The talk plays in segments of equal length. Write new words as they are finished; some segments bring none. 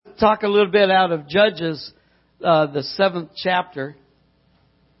talk a little bit out of Judges, the 7th chapter.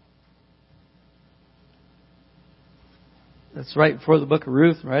 That's right before the book of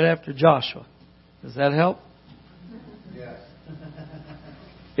Ruth, right after Joshua. Does that help? Yes.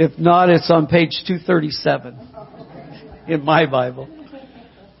 If not, it's on page 237 in my Bible.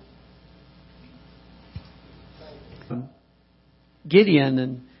 Gideon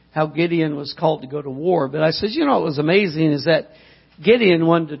and how Gideon was called to go to war. But I said, what was amazing is that Gideon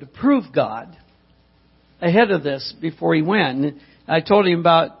wanted to prove God ahead of this before he went. And I told him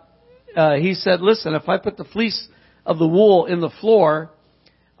about, he said, listen, if I put the fleece of the wool in the floor,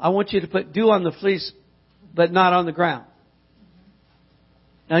 I want you to put dew on the fleece, but not on the ground.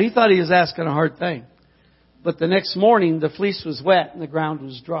 Now he thought he was asking a hard thing. But the next morning, the fleece was wet and the ground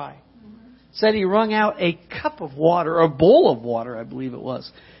was dry. Said he wrung out a cup of water, or a bowl of water, I believe it was.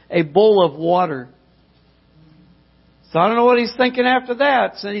 A bowl of water. So I don't know what he's thinking after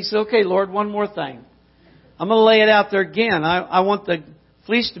that. So he said, okay, Lord, one more thing. I'm going to lay it out there again. I want the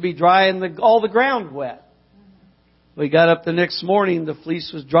fleece to be dry and all the ground wet. We got up the next morning, the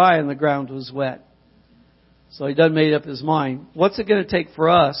fleece was dry and the ground was wet. So he done made up his mind. What's it going to take for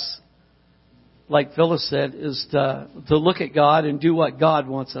us, like Phyllis said, is to look at God and do what God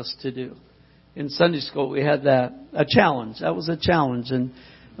wants us to do. In Sunday school, we had a challenge. That was a challenge. And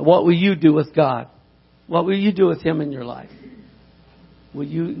what will you do with God? What will you do with Him in your life? Will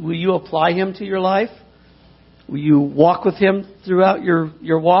you apply Him to your life? Will you walk with Him throughout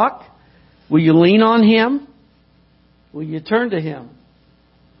your walk? Will you lean on Him? Will you turn to Him?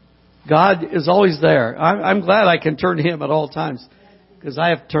 God is always there. I'm glad I can turn to Him at all times, because I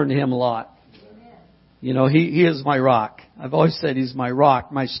have turned to Him a lot. He is my rock. I've always said He's my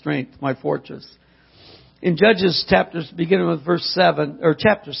rock, my strength, my fortress. In Judges chapters, beginning with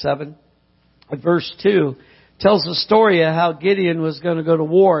chapter 7, verse 2, tells the story of how Gideon was going to go to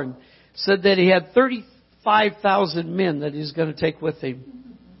war, and said that he had 35,000 men that he's going to take with him.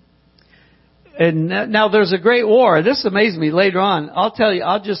 And now there's a great war. This amazed me later on. I'll tell you,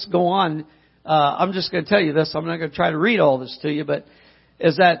 I'll just go on. I'm just going to tell you this. I'm not going to try to read all this to you, but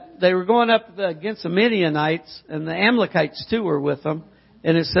is that they were going up against the Midianites, and the Amalekites too were with them.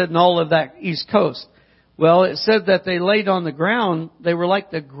 And it said in all of that east coast. Well, it said that they laid on the ground. They were like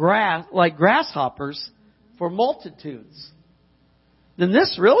grasshoppers for multitudes. Then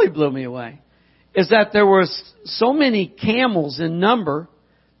this really blew me away. Is that there were so many camels in number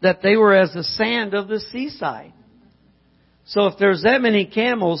that they were as the sand of the seaside. So if there's that many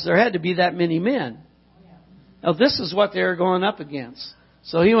camels, there had to be that many men. Now this is what they were going up against.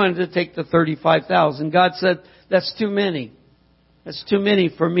 So he wanted to take the 35,000. God said, that's too many. That's too many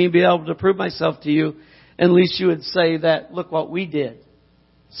for me to be able to prove myself to you. At least you would say that, look what we did.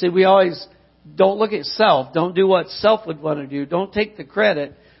 See, we always don't look at self. Don't do what self would want to do. Don't take the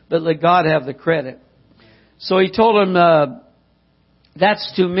credit, but let God have the credit. So he told him,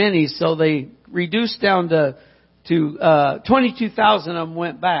 that's too many. So they reduced down to 22,000 of them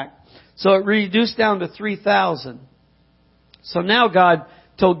went back. So it reduced down to 3,000. So now God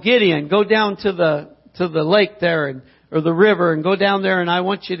told Gideon, go down to the lake there or the river and go down there, and I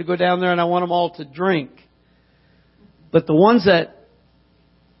want you to go down there and I want them all to drink. But the ones that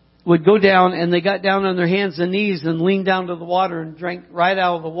would go down and they got down on their hands and knees and leaned down to the water and drank right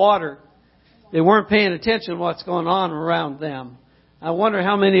out of the water, they weren't paying attention to what's going on around them. I wonder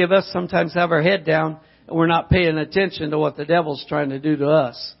how many of us sometimes have our head down and we're not paying attention to what the devil's trying to do to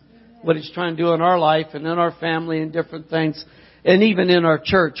us. What he's trying to do in our life and in our family and different things. And even in our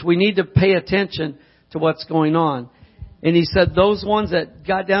church. We need to pay attention to what's going on. And he said those ones that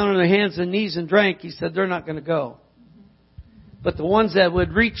got down on their hands and knees and drank, he said they're not going to go. But the ones that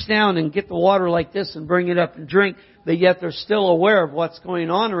would reach down and get the water like this and bring it up and drink, but yet they're still aware of what's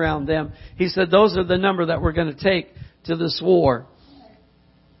going on around them, he said those are the number that we're going to take to this war.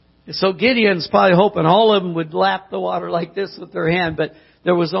 So Gideon's probably hoping all of them would lap the water like this with their hand, but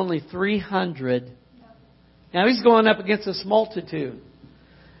there was only 300. Now he's going up against this multitude.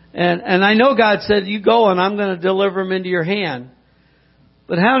 And I know God said, you go and I'm going to deliver them into your hand.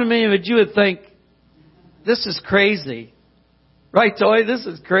 But how many of you would think, this is crazy? Right, Toy? This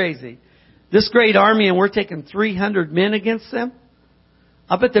is crazy. This great army and we're taking 300 men against them?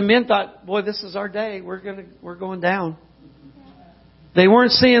 I bet the men thought, boy, this is our day. We're going down. They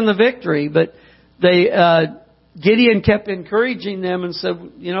weren't seeing the victory, but Gideon kept encouraging them and said,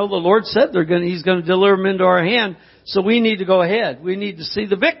 the Lord said He's going to deliver them into our hand. So we need to go ahead. We need to see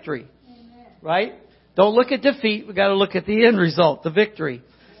the victory. Amen. Right? Don't look at defeat. We got to look at the end result, the victory.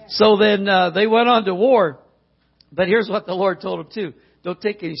 Amen. So then they went on to war. But here's what the Lord told them too. Don't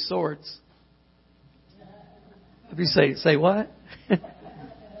take any swords. If you say what?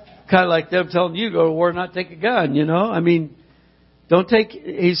 kind of like them telling you go to war, not take a gun, you know. I mean, don't take,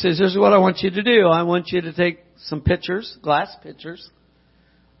 he says, this is what I want you to do. I want you to take some pitchers, glass pitchers.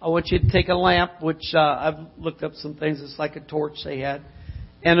 I want you to take a lamp, which I've looked up some things. It's like a torch they had,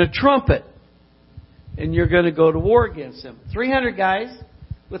 and a trumpet. And you're going to go to war against them. 300 guys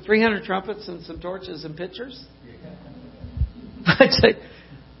with 300 trumpets and some torches and pitchers. I'd say,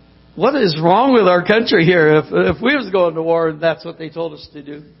 what is wrong with our country here? If we was going to war, that's what they told us to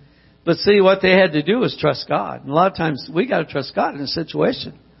do. But see, what they had to do was trust God. And a lot of times we got to trust God in a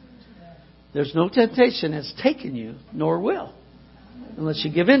situation. There's no temptation has taken you, nor will, unless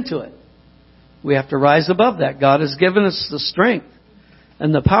you give in to it. We have to rise above that. God has given us the strength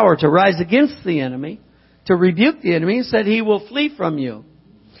and the power to rise against the enemy, to rebuke the enemy, and said He will flee from you.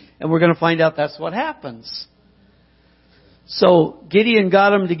 And we're going to find out that's what happens. So Gideon got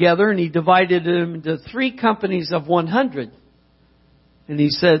them together and he divided them into 3 companies of 100. And he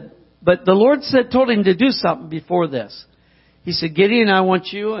said, but the Lord told him to do something before this. He said, Gideon, I want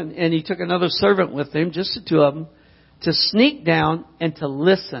you, and he took another servant with him, just the 2 of them, to sneak down and to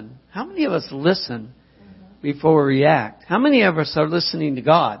listen. How many of us listen before we react? How many of us are listening to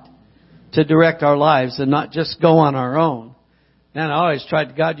God to direct our lives and not just go on our own? And I always tried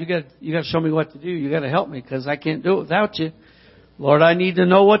to God, you got to show me what to do. You got to help me because I can't do it without you. Lord, I need to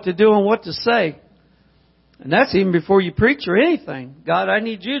know what to do and what to say. And that's even before you preach or anything. God, I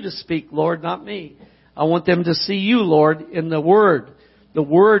need you to speak, Lord, not me. I want them to see you, Lord, in the Word. The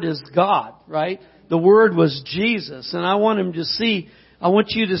Word is God, right? The Word was Jesus. And I want him to see, I want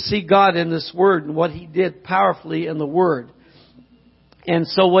you to see God in this Word and what He did powerfully in the Word. And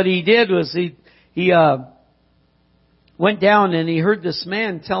so what he did was he went down and he heard this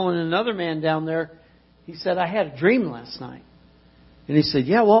man telling another man down there, he said, I had a dream last night. And he said,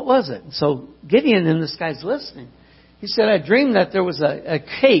 yeah, what was it? And so Gideon and this guy's listening. He said, I dreamed that there was a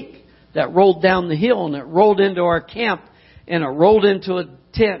cake that rolled down the hill and it rolled into our camp and it rolled into a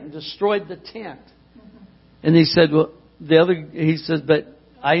tent and destroyed the tent. And he said, well, he said, but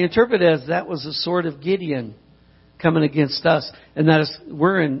I interpret it as that was the sword of Gideon coming against us. And that is,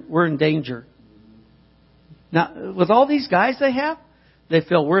 we're in danger. Now, with all these guys they have, they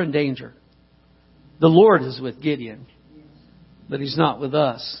feel we're in danger. The Lord is with Gideon, but He's not with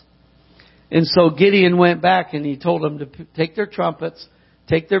us. And so Gideon went back and he told them to take their trumpets,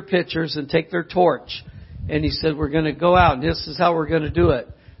 take their pitchers, and take their torch. And he said, we're going to go out, and this is how we're going to do it.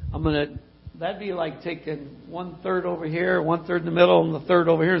 That'd be like taking 1/3 over here, 1/3 in the middle, and the 1/3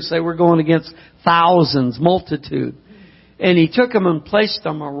 over here, and say we're going against thousands, multitude. And he took them and placed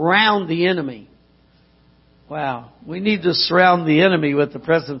them around the enemy. Wow. We need to surround the enemy with the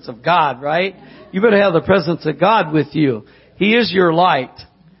presence of God, right? You better have the presence of God with you. He is your light.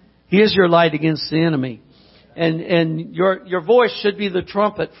 He is your light against the enemy. And your voice should be the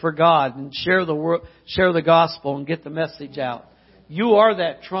trumpet for God, and share the gospel and get the message out. You are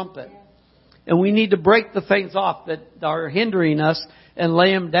that trumpet. And we need to break the things off that are hindering us and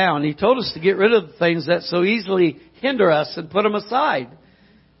lay them down. He told us to get rid of the things that so easily hinder us and put them aside.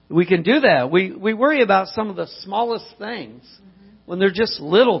 We can do that. We worry about some of the smallest things when they're just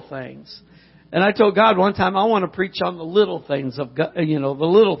little things. And I told God one time, I want to preach on the little things of God, the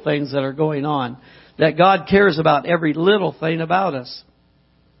little things that are going on. That God cares about every little thing about us.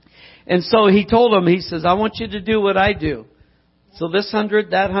 And so He told him, He says, I want you to do what I do. So this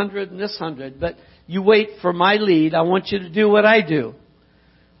 100, that 100, and this 100. But you wait for my lead. I want you to do what I do.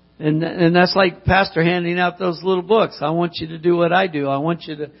 And that's like Pastor handing out those little books. I want you to do what I do. I want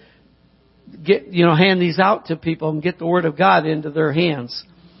you to hand these out to people and get the Word of God into their hands.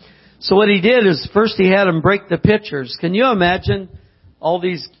 So what he did is first he had them break the pitchers. Can you imagine all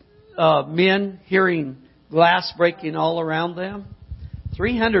these men hearing glass breaking all around them?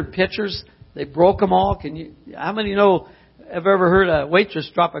 300 pitchers. They broke them all. How many have ever heard a waitress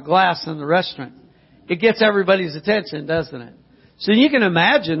drop a glass in the restaurant? It gets everybody's attention, doesn't it? So you can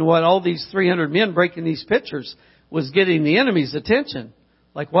imagine what all these 300 men breaking these pitchers was getting the enemy's attention.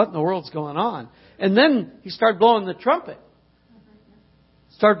 Like, what in the world's going on? And then he started blowing the trumpet.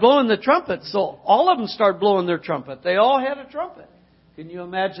 So all of them started blowing their trumpet. They all had a trumpet. Can you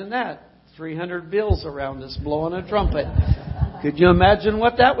imagine that? 300 bills around us blowing a trumpet. Could you imagine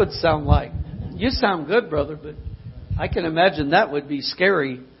what that would sound like? You sound good, brother, but I can imagine that would be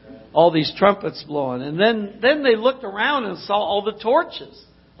scary. All these trumpets blowing. And then they looked around and saw all the torches,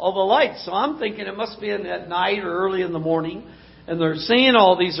 all the lights. So I'm thinking it must be at night or early in the morning. And they're seeing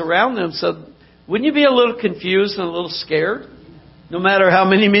all these around them. So wouldn't you be a little confused and a little scared? No matter how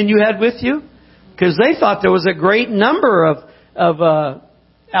many men you had with you? Because they thought there was a great number of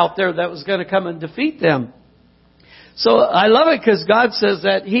out there that was going to come and defeat them. So I love it because God says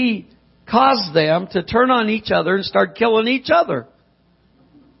that He caused them to turn on each other and start killing each other.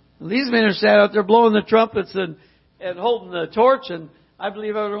 These men are standing out there blowing the trumpets and holding the torch, and I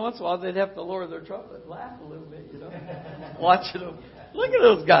believe every once in a while they'd have to lower their trumpet and laugh a little bit, watching them. Look at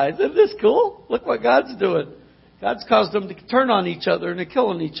those guys. Isn't this cool? Look what God's doing. God's caused them to turn on each other and to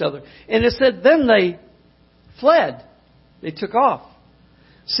killing each other. And it said, then they fled. They took off.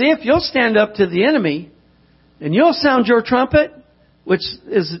 See, if you'll stand up to the enemy and you'll sound your trumpet, which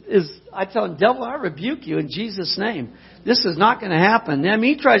is I tell him, devil, I rebuke you in Jesus' name. This is not going to happen. I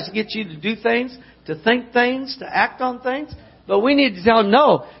mean, he tries to get you to do things, to think things, to act on things. But we need to tell him,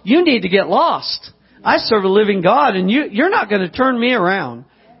 no, you need to get lost. I serve a living God, and you're not going to turn me around.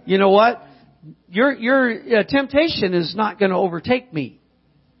 You know what? Your temptation is not going to overtake me.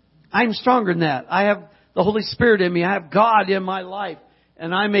 I'm stronger than that. I have the Holy Spirit in me. I have God in my life.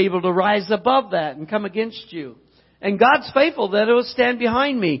 And I'm able to rise above that and come against you. And God's faithful that He'll stand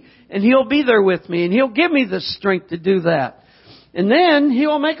behind me. And He'll be there with me. And He'll give me the strength to do that. And then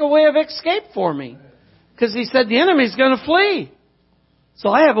He'll make a way of escape for me. Because He said the enemy's going to flee. So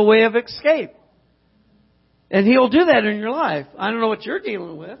I have a way of escape. And He'll do that in your life. I don't know what you're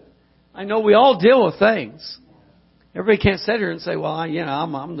dealing with. I know we all deal with things. Everybody can't sit here and say, well,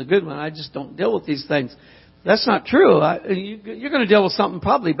 I'm the good one. I just don't deal with these things. That's not true. You're going to deal with something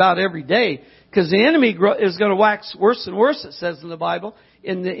probably about every day. Because the enemy is going to wax worse and worse, it says in the Bible,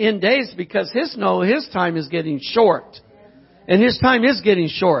 in the end days, because his time is getting short. And his time is getting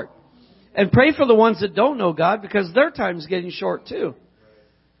short. And pray for the ones that don't know God, because their time is getting short too.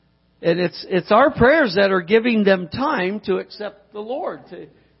 And it's our prayers that are giving them time to accept the Lord, to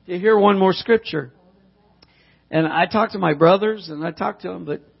hear one more scripture. And I talk to my brothers and I talk to them,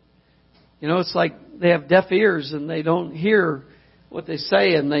 but it's like they have deaf ears and they don't hear what they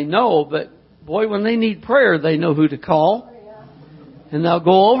say, and they know, but boy, when they need prayer, they know who to call. And they'll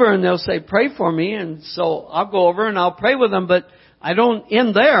go over and they'll say, pray for me. And so I'll go over and I'll pray with them, but I don't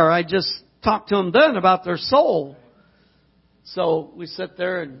end there. I just talk to them then about their soul. So we sit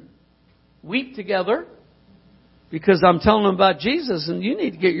there and weep together because I'm telling them about Jesus, and you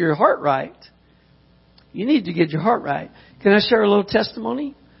need to get your heart right. You need to get your heart right. Can I share a little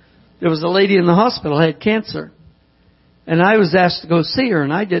testimony? There was a lady in the hospital who had cancer. And I was asked to go see her,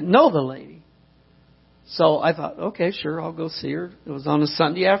 and I didn't know the lady. So I thought, okay, sure, I'll go see her. It was on a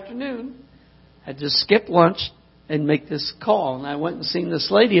Sunday afternoon. I just skipped lunch and make this call. And I went and seen this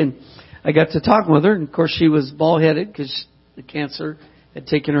lady, and I got to talking with her. And, of course, she was bald-headed because the cancer had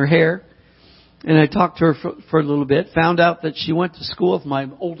taken her hair. And I talked to her for a little bit, found out that she went to school with my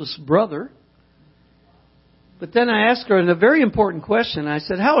oldest brother. But then I asked her a very important question. I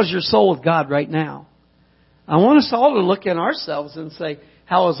said, how is your soul with God right now? I want us all to look in ourselves and say,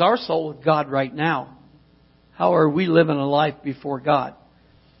 how is our soul with God right now? How are we living a life before God?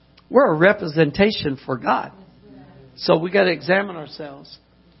 We're a representation for God. So we got to examine ourselves.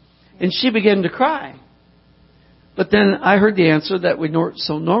 And she began to cry. But then I heard the answer that we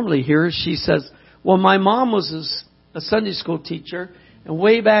so normally hear. She says, well, my mom was a Sunday school teacher, and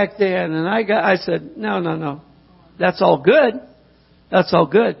way back then, and I said, no. That's all good. That's all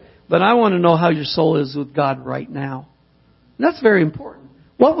good. But I want to know how your soul is with God right now. And that's very important.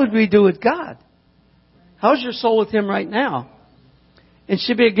 What would we do with God? How's your soul with Him right now? And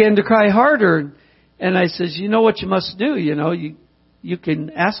she began to cry harder. And I says, you know what you must do? You can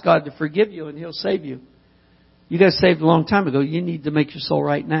ask God to forgive you and He'll save you. You got saved a long time ago. You need to make your soul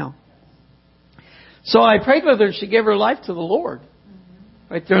right now. So I prayed with her, and she gave her life to the Lord.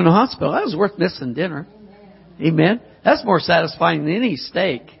 Right there in the hospital. That was worth missing dinner. Amen. That's more satisfying than any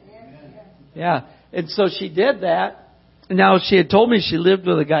steak. Yeah. And so she did that. And now she had told me she lived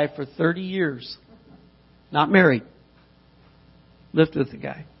with a guy for 30 years. Not married. Lived with the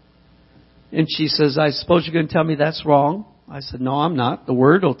guy. And she says, I suppose you're going to tell me that's wrong. I said, no, I'm not. The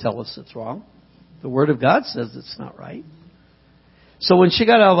Word will tell us it's wrong. The Word of God says it's not right. So when she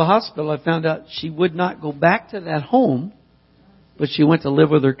got out of the hospital, I found out she would not go back to that home, but she went to live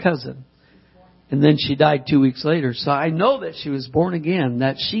with her cousin. And then she died 2 weeks later. So I know that she was born again,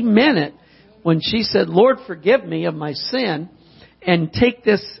 that she meant it when she said, Lord, forgive me of my sin and take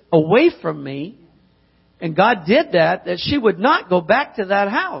this away from me. And God did that she would not go back to that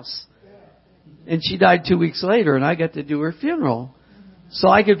house. And she died 2 weeks later, and I got to do her funeral. So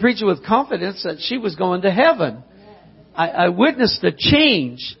I could preach it with confidence that she was going to heaven. I witnessed a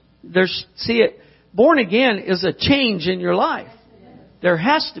change. Born again is a change in your life. There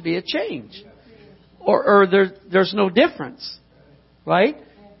has to be a change. Or there's no difference. Right?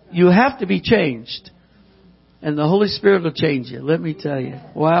 You have to be changed. And the Holy Spirit will change you. Let me tell you.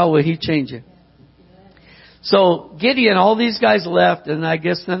 Wow, will He change you. So Gideon, all these guys left, and I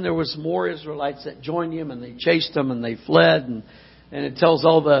guess then there was more Israelites that joined him, and they chased them, and they fled, and it tells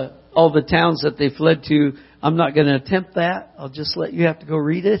all the towns that they fled to. I'm not going to attempt that. I'll just let you have to go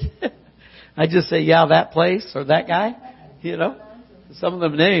read it. I just say, yeah, that place or that guy, you know. Some of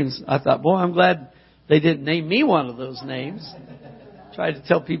them names, I thought, boy, I'm glad they didn't name me one of those names. Try to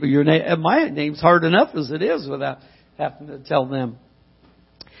tell people your name. And my name's hard enough as it is without having to tell them.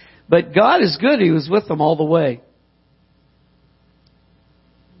 But God is good. He was with them all the way.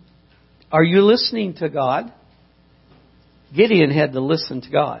 Are you listening to God? Gideon had to listen to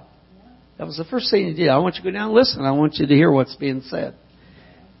God. That was the first thing he did. I want you to go down and listen. I want you to hear what's being said.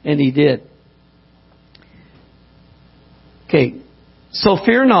 And he did. Okay. So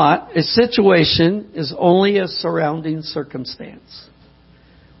fear not. A situation is only a surrounding circumstance.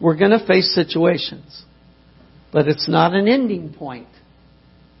 We're going to face situations. But it's not an ending point.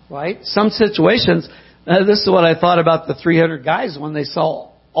 Right? Some situations, this is what I thought about the 300 guys when they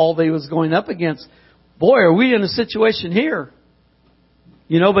saw all they was going up against. Boy, are we in a situation here.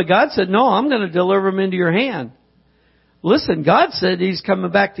 You know, but God said, no, I'm going to deliver them into your hand. Listen, God said He's coming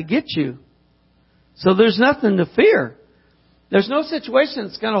back to get you. So there's nothing to fear. There's no situation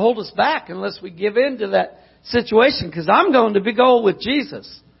that's going to hold us back unless we give in to that situation, because I'm going to go with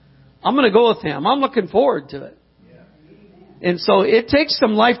Jesus. I'm going to go with Him. I'm looking forward to it. And so it takes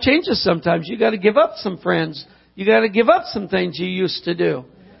some life changes sometimes. You got to give up some friends. You got to give up some things you used to do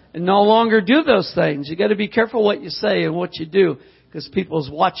and no longer do those things. You got to be careful what you say and what you do, because people's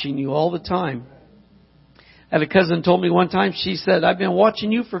watching you all the time. I had a cousin told me one time, she said, I've been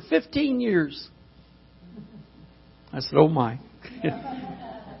watching you for 15 years. I said, oh my.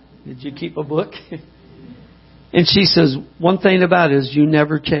 Did you keep a book? And she says, one thing about it is you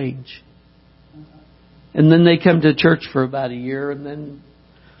never change. And then they come to church for about a year, and then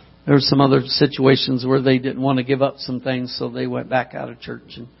there were some other situations where they didn't want to give up some things, so they went back out of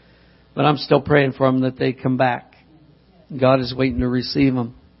church. But I'm still praying for them that they come back. God is waiting to receive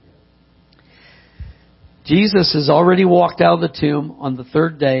them. Jesus has already walked out of the tomb on the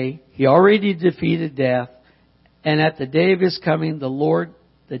third day. He already defeated death. And at the day of His coming, the Lord,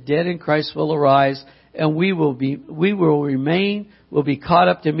 the dead in Christ will arise, and we will remain, will be caught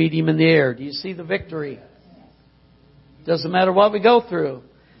up to meet Him in the air. Do you see the victory? Doesn't matter what we go through.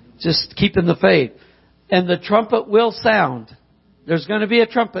 Just keeping the faith. And the trumpet will sound. There's going to be a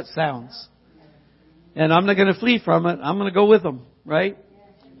trumpet sounds. And I'm not going to flee from it. I'm going to go with them, right?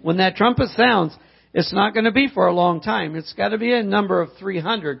 When that trumpet sounds, it's not going to be for a long time. It's got to be a number of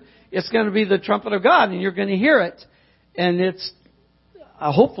 300. It's going to be the trumpet of God, and you're going to hear it. And it's,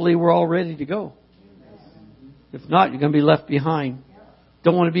 hopefully we're all ready to go. If not, you're going to be left behind.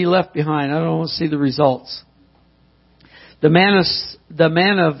 Don't want to be left behind. I don't want to see the results. The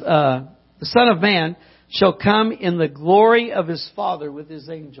Son of Man shall come in the glory of His Father with His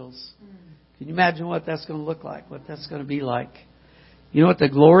angels. Can you imagine what that's going to look like? What that's going to be like? You know what the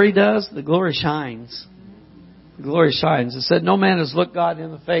glory does? The glory shines. The glory shines. It said, no man has looked God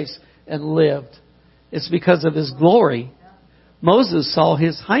in the face and lived. It's because of His glory. Moses saw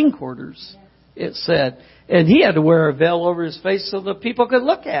His hindquarters, it said. And he had to wear a veil over his face so that people could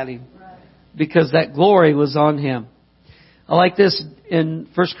look at him, because that glory was on him. I like this in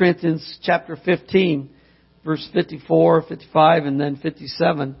 1 Corinthians chapter 15, verse 54, 55, and then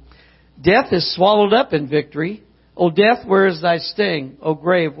 57. Death is swallowed up in victory. O death, where is thy sting? O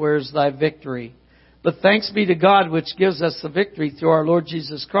grave, where is thy victory? But thanks be to God, which gives us the victory through our Lord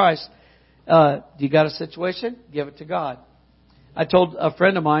Jesus Christ. Do you got a situation? Give it to God. I told a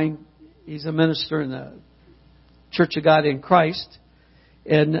friend of mine, he's a minister in the Church of God in Christ,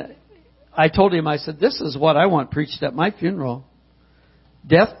 and I told him, I said, this is what I want preached at my funeral.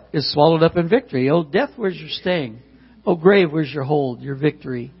 Death is swallowed up in victory. Oh, death, where's your sting? Oh, grave, where's your hold, your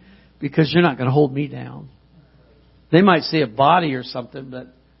victory? Because you're not going to hold me down. They might see a body or something, but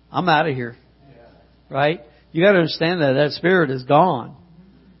I'm out of here. Right? You got to understand that spirit is gone.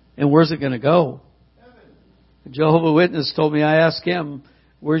 And where's it going to go? The Jehovah's Witness told me, I asked him,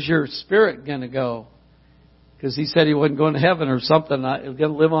 where's your spirit going to go? Because he said he wasn't going to heaven or something. He was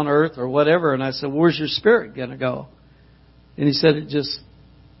going to live on earth or whatever. And I said, where's your spirit going to go? And he said, it just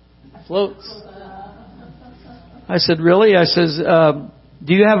floats. I said, really? I says,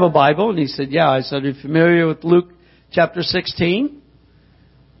 do you have a Bible? And he said, yeah. I said, are you familiar with Luke chapter 16?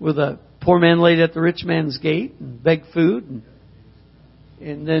 Where the poor man laid at the rich man's gate and begged food.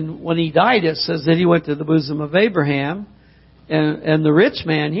 And then when he died, it says that he went to the bosom of Abraham. And the rich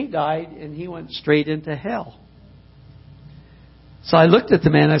man, he died and he went straight into hell. So I looked at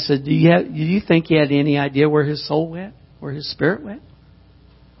the man. I said, do you think he had any idea where his soul went? Where his spirit went?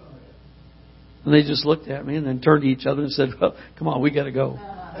 And they just looked at me and then turned to each other and said, well, come on, we got to go.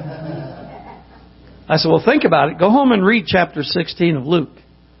 I said, well, think about it. Go home and read chapter 16 of Luke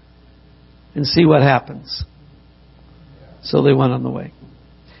and see what happens. So they went on the way.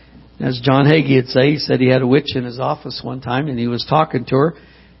 As John Hagee would say, he said he had a witch in his office one time and he was talking to her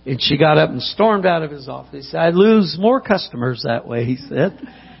and she got up and stormed out of his office. He said, I'd lose more customers that way, he said.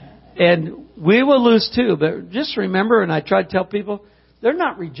 And we will lose too, but just remember, and I try to tell people, they're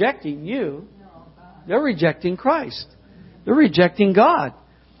not rejecting you. They're rejecting Christ. They're rejecting God.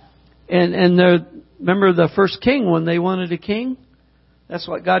 And remember the first king when they wanted a king? That's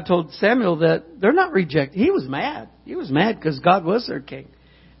what God told Samuel, that they're not rejecting. He was mad. He was mad because God was their king.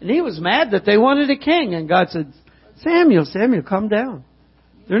 And he was mad that they wanted a king. And God said, Samuel, calm down.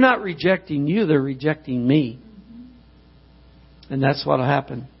 They're not rejecting you. They're rejecting me. And that's what will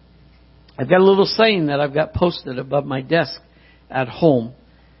happen. I've got a little saying that I've got posted above my desk at home.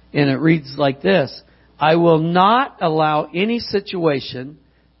 And it reads like this. I will not allow any situation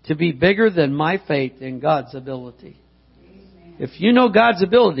to be bigger than my faith in God's ability. If you know God's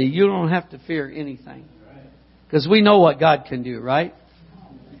ability, you don't have to fear anything. Because we know what God can do, right?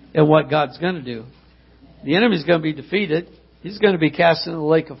 And what God's going to do. The enemy's going to be defeated. He's going to be cast into the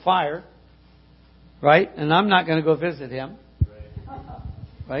lake of fire. Right? And I'm not going to go visit him.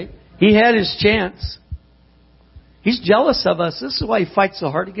 Right? He had his chance. He's jealous of us. This is why he fights so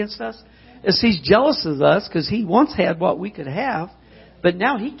hard against us. Is he's jealous of us because he once had what we could have. But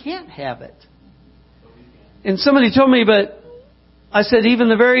now he can't have it. And somebody told me, but I said, even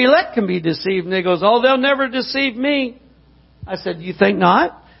the very elect can be deceived. And he goes, oh, they'll never deceive me. I said, you think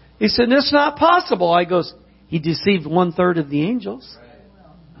not? He said, it's not possible. I goes, he deceived 1/3 of the angels.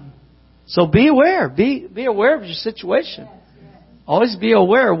 So be aware. Be aware of your situation. Always be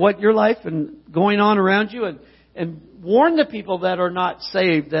aware of what your life and going on around you. And warn the people that are not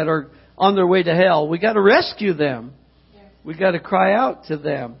saved, that are on their way to hell. We got to rescue them. We got to cry out to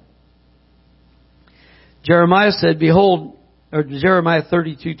them. Jeremiah said, behold, or Jeremiah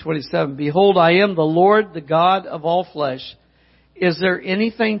 32:27, behold, I am the Lord, the God of all flesh. Is there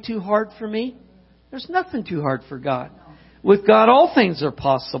anything too hard for me? There's nothing too hard for God. With God, all things are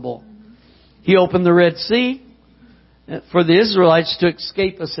possible. He opened the Red Sea for the Israelites to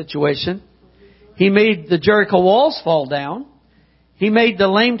escape a situation. He made the Jericho walls fall down. He made the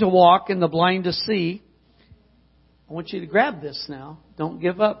lame to walk and the blind to see. I want you to grab this now. Don't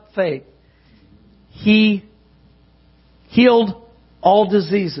give up faith. He healed all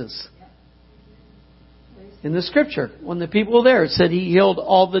diseases. In the scripture, when the people were there, it said He healed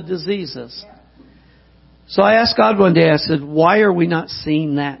all the diseases. So I asked God one day, I said, why are we not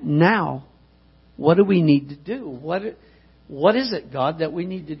seeing that now? What do we need to do? What is it, God, that we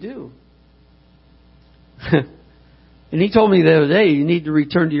need to do? And He told me the other day, you need to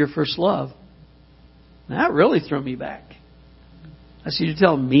return to your first love. And that really threw me back. I said, you're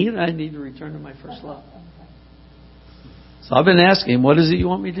telling me that I need to return to my first love? So I've been asking Him, what is it you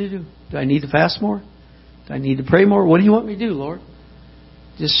want me to do? Do I need to fast more? Do I need to pray more? What do you want me to do, Lord?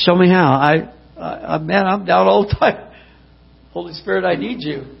 Just show me how. I'm down all the time. Holy Spirit, I need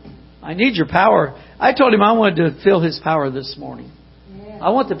you. I need your power. I told Him I wanted to feel His power this morning. I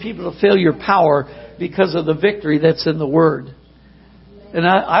want the people to feel your power because of the victory that's in the Word. And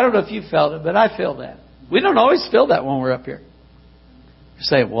I don't know if you felt it, but I feel that. We don't always feel that when we're up here. You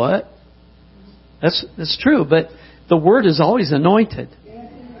say, what? That's true, but the Word is always anointed.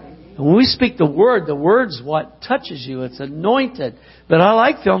 And when we speak the Word's what touches you. It's anointed. But I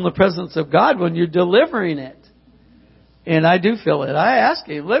like feeling the presence of God when you're delivering it. And I do feel it. I ask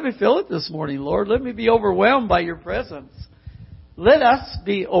Him, let me feel it this morning, Lord. Let me be overwhelmed by your presence. Let us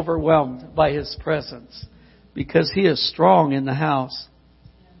be overwhelmed by His presence. Because He is strong in the house.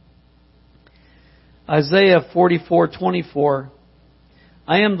 Isaiah 44:24.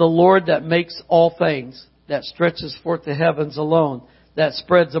 I am the Lord that makes all things, that stretches forth the heavens alone, that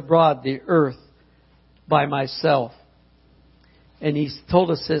spreads abroad the earth by myself. And He's told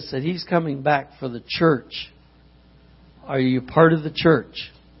us this, that He's coming back for the church. Are you part of the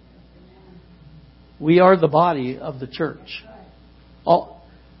church? We are the body of the church.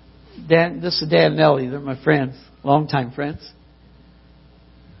 This is Dan and Ellie. They're my friends, longtime friends.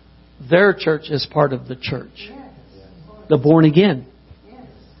 Their church is part of the church. The born again.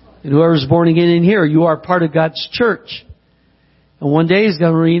 And whoever's born again in here, you are part of God's church. And one day He's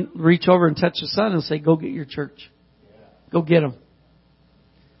going to reach over and touch the son and say, go get your church. Go get them.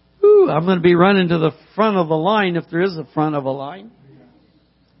 Ooh, I'm going to be running to the front of the line if there is a front of a line.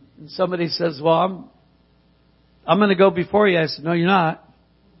 And somebody says, well, I'm going to go before you. I said, no, you're not.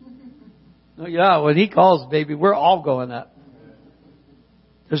 No, you're not. When He calls, baby, we're all going up.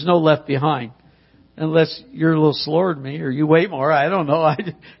 There's no left behind. Unless you're a little slower than me or you weigh more. I don't know.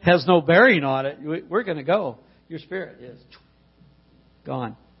 It has no bearing on it. We're going to go. Your spirit is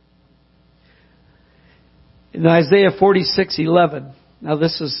gone. In Isaiah 46:11. Now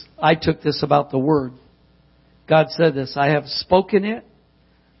I took this about the Word. God said this, I have spoken it.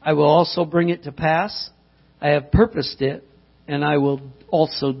 I will also bring it to pass. I have purposed it. And I will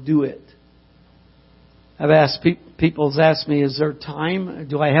also do it. I've asked people's asked me, is there time?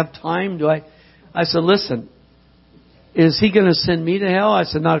 Do I have time? I said, listen, is He going to send me to hell? I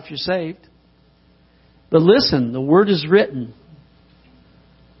said, not if you're saved. But listen, the Word is written.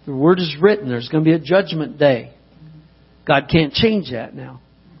 The Word is written. There's going to be a judgment day. God can't change that now.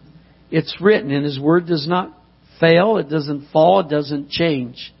 It's written, and His Word does not fail. It doesn't fall. It doesn't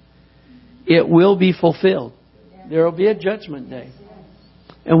change. It will be fulfilled. There will be a judgment day.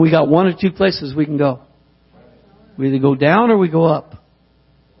 And we got one or two places we can go. We either go down or we go up.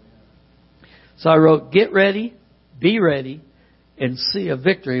 So I wrote, get ready, be ready, and see a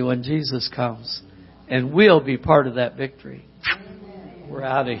victory when Jesus comes. And we'll be part of that victory. We're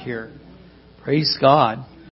out of here. Praise God.